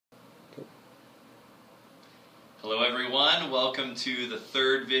Hello everyone, welcome to the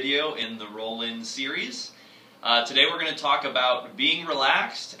third video in the roll-in series. Today we're going to talk about being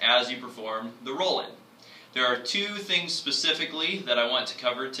relaxed as you perform the roll-in. There are two things specifically that I want to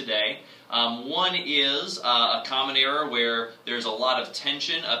cover today. One is a common error where there's a lot of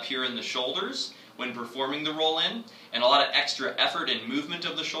tension up here in the shoulders when performing the roll-in, and a lot of extra effort and movement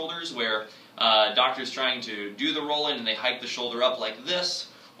of the shoulders where doctors trying to do the roll-in and they hike the shoulder up like this,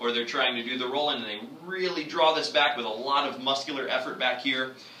 or they're trying to do the roll-in and they really draw this back with a lot of muscular effort back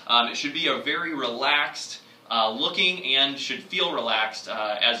here. It should be a very relaxed looking and should feel relaxed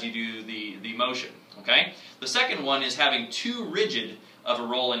as you do the motion. Okay? The second one is having too rigid of a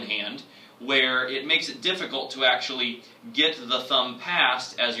roll-in hand where it makes it difficult to actually get the thumb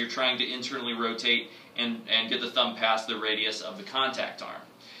past as you're trying to internally rotate and get the thumb past the radius of the contact arm.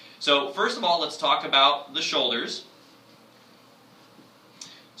 So first of all, let's talk about the shoulders.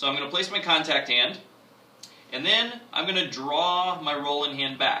 So I'm going to place my contact hand, and then I'm going to draw my roll-in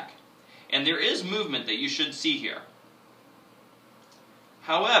hand back. And there is movement that you should see here.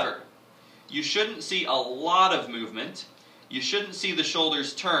 However, you shouldn't see a lot of movement. You shouldn't see the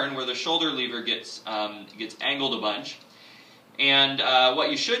shoulders turn where the shoulder lever gets angled a bunch. And what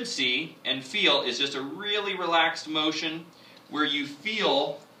you should see and feel is just a really relaxed motion where you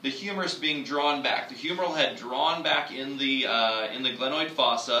feel the humerus being drawn back, the humeral head drawn back in the glenoid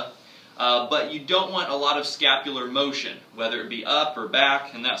fossa, but you don't want a lot of scapular motion, whether it be up or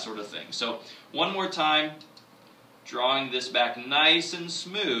back and that sort of thing. So one more time, drawing this back nice and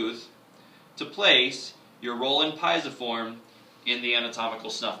smooth to place your roll-in piezoform in the anatomical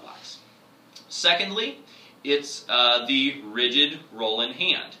snuff box. Secondly, it's the rigid roll-in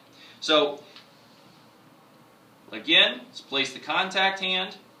hand. So again, let's place the contact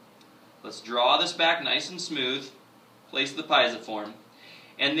hand. Let's draw this back nice and smooth, place the piezoform,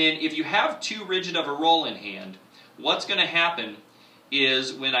 and then if you have too rigid of a roll-in hand, what's going to happen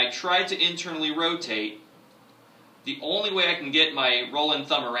is when I try to internally rotate, the only way I can get my roll-in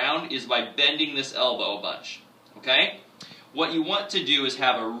thumb around is by bending this elbow a bunch. Okay? What you want to do is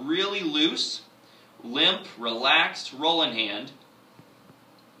have a really loose, limp, relaxed roll-in hand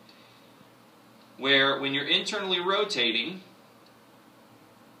where when you're internally rotating,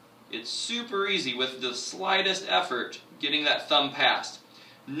 it's super easy with the slightest effort getting that thumb past.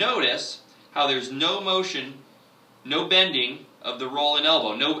 Notice how there's no motion, no bending of the roll-in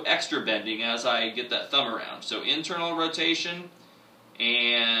elbow, no extra bending as I get that thumb around. So internal rotation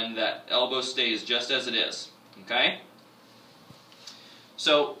and that elbow stays just as it is. Okay?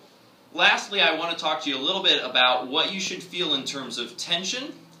 So lastly, I want to talk to you a little bit about what you should feel in terms of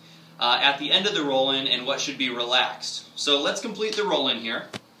tension at the end of the roll-in and what should be relaxed. So let's complete the roll-in here.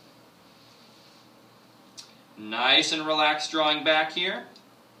 Nice and relaxed drawing back here.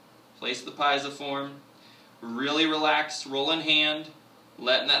 Place the piezoform. Really relaxed roll-in hand.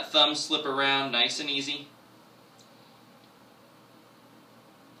 Letting that thumb slip around nice and easy.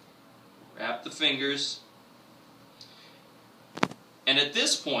 Wrap the fingers. And at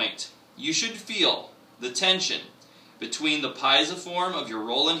this point, you should feel the tension between the piezoform of your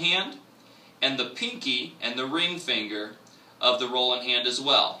roll-in hand and the pinky and the ring finger of the roll-in hand as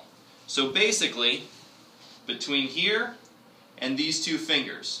well. So basically, between here and these two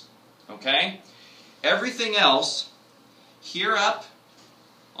fingers, okay? Everything else, here up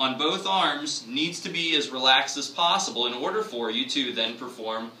on both arms, needs to be as relaxed as possible in order for you to then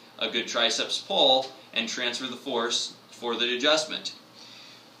perform a good triceps pull and transfer the force for the adjustment.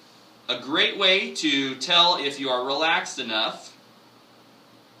 A great way to tell if you are relaxed enough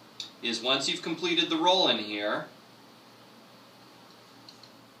is once you've completed the roll-in here,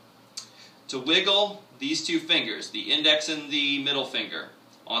 to wiggle these two fingers, the index and the middle finger,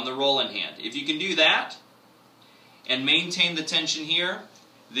 on the roll-in hand. If you can do that and maintain the tension here,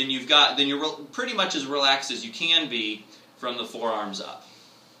 then you're pretty much as relaxed as you can be from the forearms up.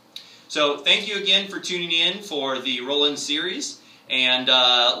 So thank you again for tuning in for the roll-in series, and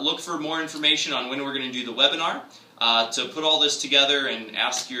look for more information on when we're going to do the webinar. To put all this together and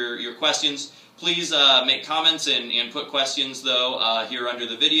ask your questions, please make comments and put questions, though, here under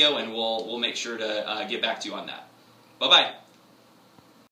the video, and we'll make sure to get back to you on that. Bye-bye.